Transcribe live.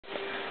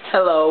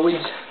Hello,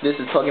 this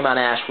is Pokemon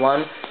Ash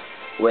 1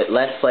 with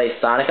Let's Play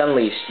Sonic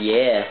Unleashed,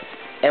 yeah.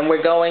 And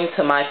we're going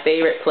to my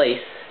favorite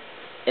place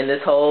in this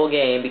whole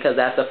game because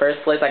that's the first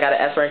place I got an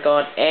S rank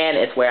on, and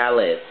it's where I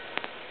live.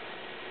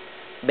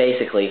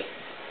 Basically,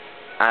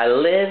 I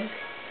live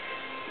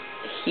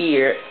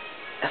here.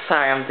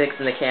 Sorry, I'm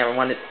fixing the camera.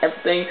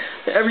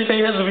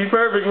 Everything has to be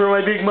perfect for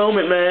my big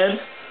moment, man.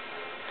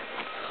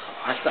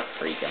 Oh, that's not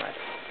freaking out.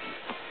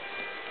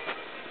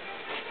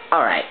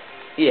 Alright,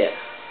 yeah.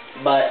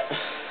 But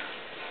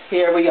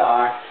here we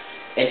are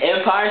in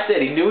Empire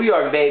City, New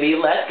York, baby.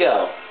 Let's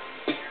go.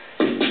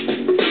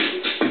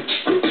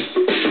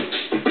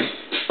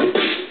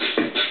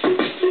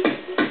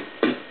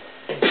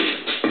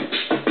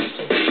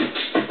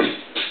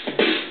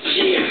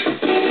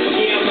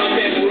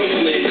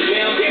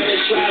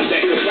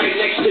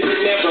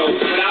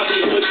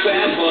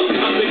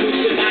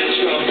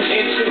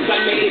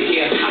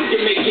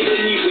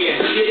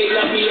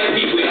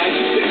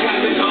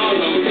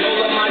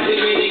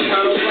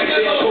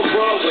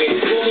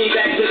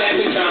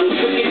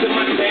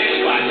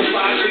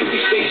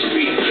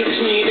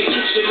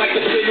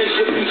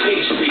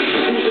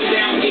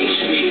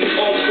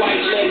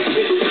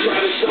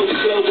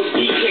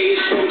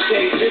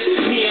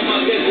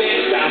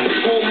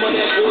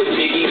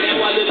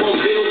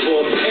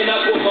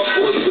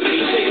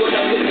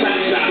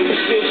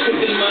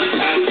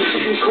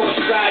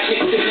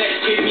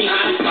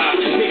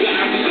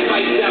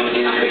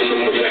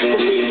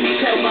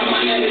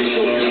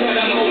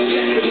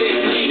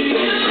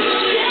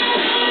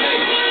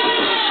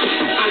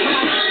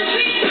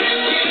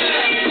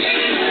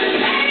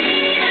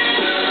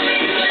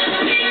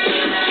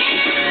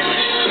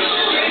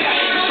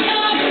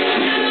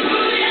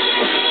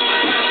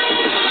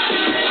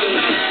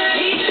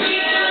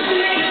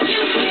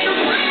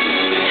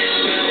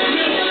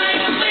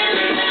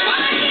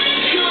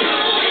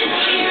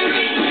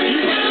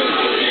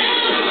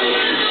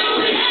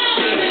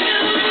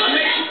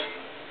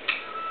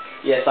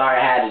 Yeah, sorry,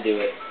 I had to do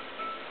it.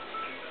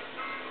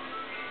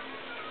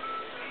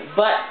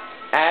 But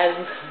as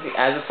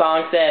the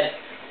song said,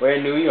 we're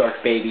in New York,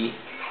 baby.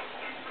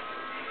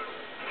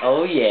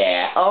 Oh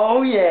yeah,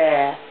 oh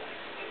yeah.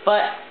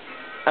 But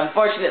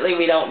unfortunately,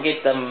 we don't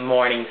get the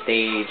morning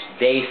stage,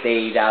 day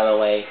stage out of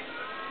the way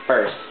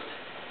first.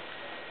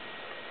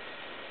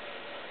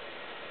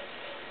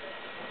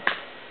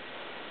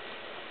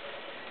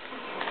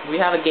 We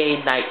have a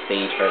gay night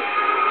stage first.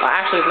 Well,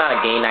 actually, it's not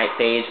a gay night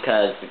stage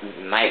because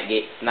night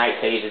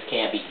stages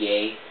can't be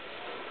gay.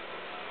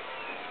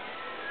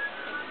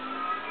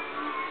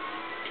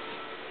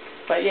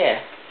 But yeah.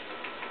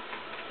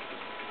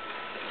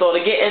 So to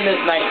get in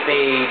this night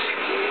stage,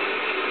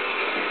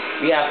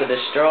 we have to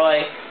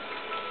destroy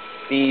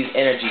these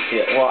energy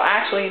fields. Well,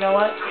 actually, you know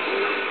what?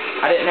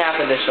 I didn't have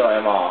to destroy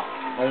them all.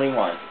 Only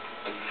one.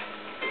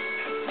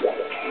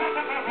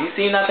 You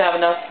seem not to have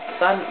enough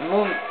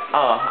moon.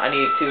 Oh, I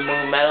need 2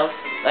 moon medals.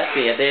 Let's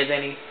see if there's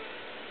any.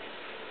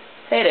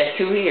 Hey, there's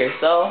 2 here,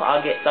 so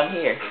I'll get some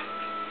here.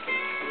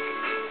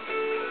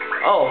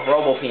 Oh,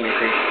 Robo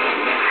Penises.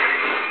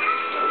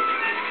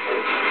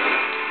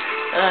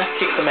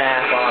 Kick some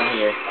ass while I'm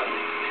here.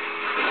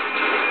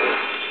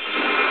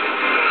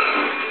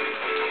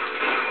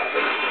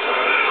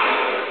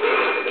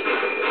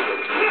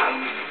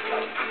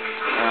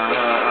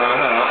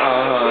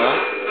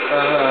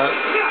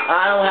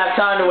 I don't have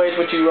time to waste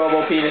with you,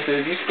 Robo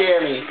Penises. You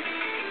scare me.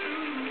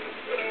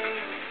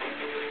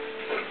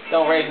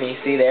 Don't rape me.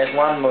 See, there's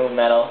 1 moon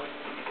medal.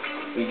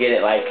 We get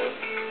it like...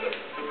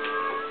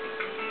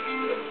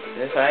 Is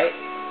this right?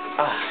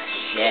 Ah,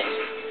 shit.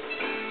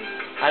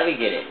 How do we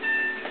get it?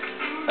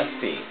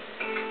 Let's see.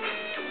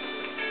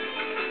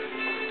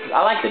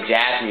 I like the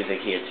jazz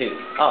music here, too.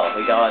 Oh,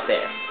 we go out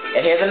there.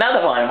 And here's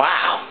another one.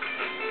 Wow.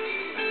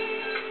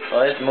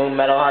 Well, this moon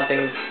medal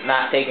hunting's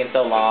not taking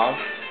so long.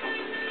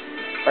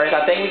 First,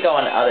 I think we go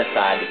on the other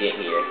side to get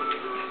here.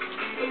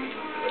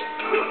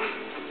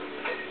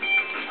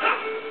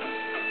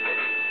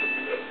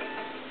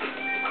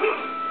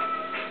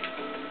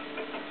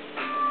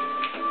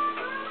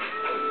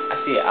 I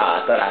see it.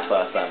 I thought I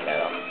saw some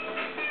metal.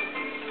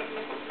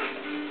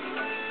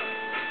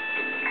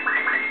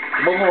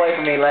 Move away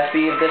from me. Let's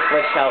see if this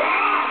switch helps.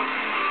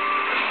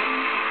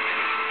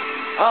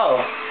 Oh,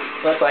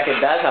 looks like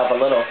it does help a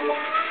little.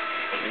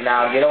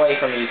 Now get away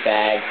from me,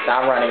 fag.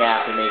 Stop running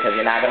after me, because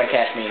you're not going to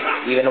catch me.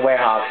 Even the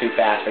werehog's too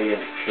fast for you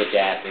bitch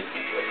asses.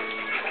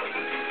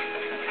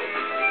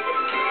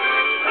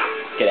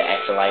 Get an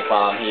extra life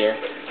while I'm here.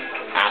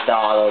 After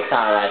all those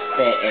times I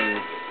spent in...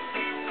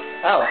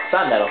 Oh,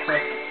 sun medal.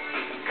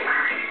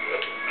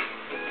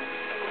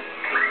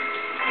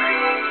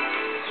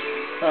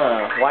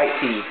 White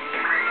tea.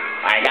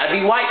 I gotta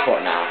be white for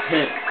it now.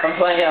 I'm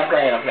playing.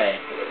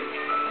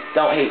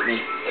 Don't hate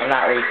me. I'm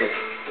not racist.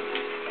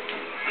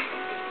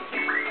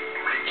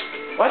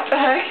 What the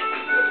heck?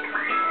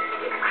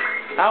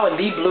 How in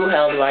the blue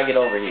hell do I get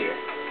over here?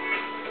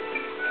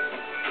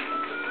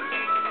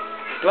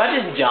 Do I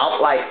just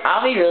jump? Like,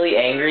 I'll be really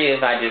angry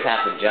if I just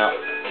have to jump.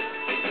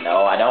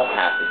 No, I don't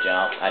have to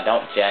jump. I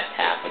don't just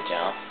have to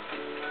jump.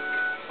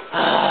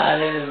 Ah,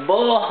 this is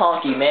bull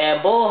honky,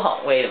 man.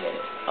 Wait a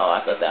minute. Oh,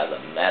 I thought that was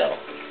a medal.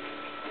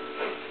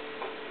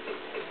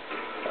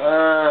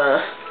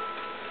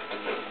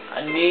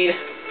 I need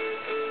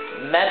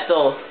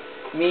metal.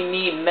 Me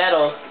need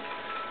metal.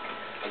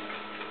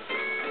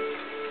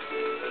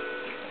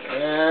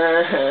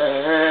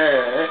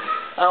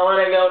 I want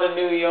to go to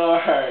New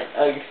York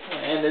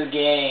in this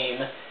game.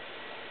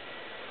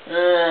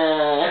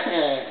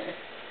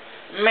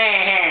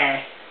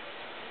 Man.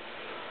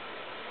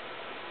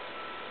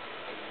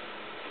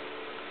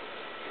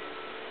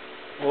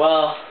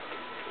 Well,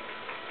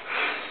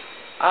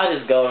 I'll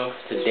just go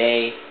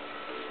today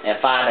and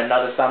find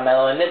another Sun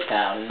Medal in this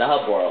town, in the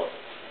hub world.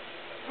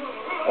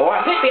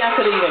 Or maybe I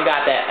could have even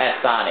got that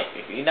at Sonic,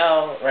 you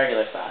know,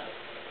 regular Sonic.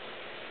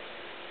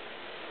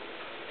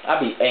 I'd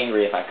be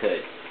angry if I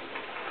could.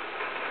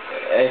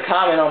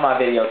 Comment on my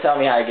video, tell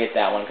me how to get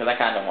that one, because I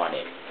kind of want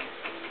it.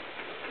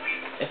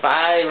 If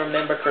I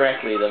remember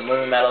correctly, the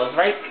Moon Medal is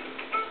right.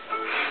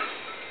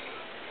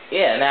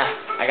 Yeah, nah,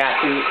 I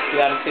got two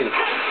out of 2.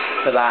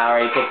 Because I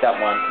already picked up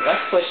one.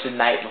 Let's switch to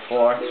night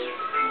before.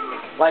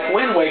 Like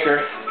Wind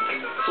Waker,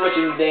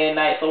 switching day and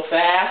night so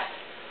fast.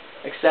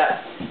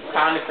 Except,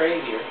 kind of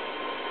crazier.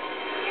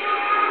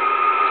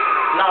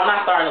 No, I'm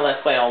not starting to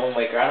Let's Play on Wind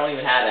Waker. I don't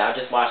even have that. I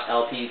just watched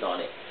LPs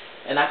on it.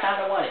 And I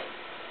kind of want it.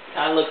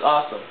 Kind of looks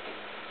awesome.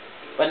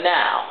 But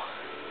now,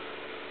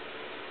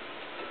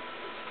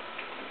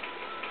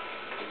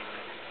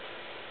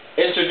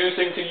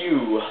 introducing to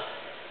you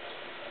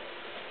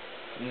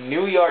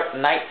New York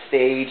Night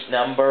Stage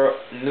numero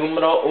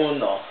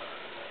 1.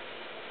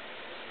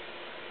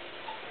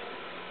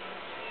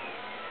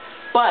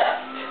 But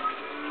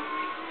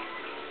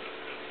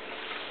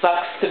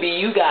sucks to be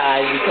you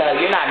guys because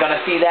you're not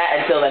gonna see that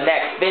until the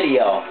next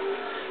video.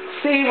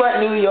 See what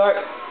New York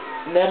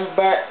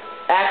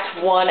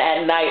Act 1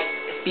 at night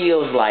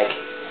feels like.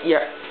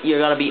 You're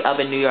gonna be up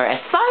in New York and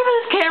sorry for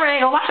this camera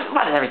angle. Why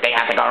does everything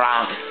have to go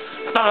wrong?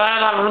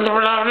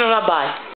 Bye.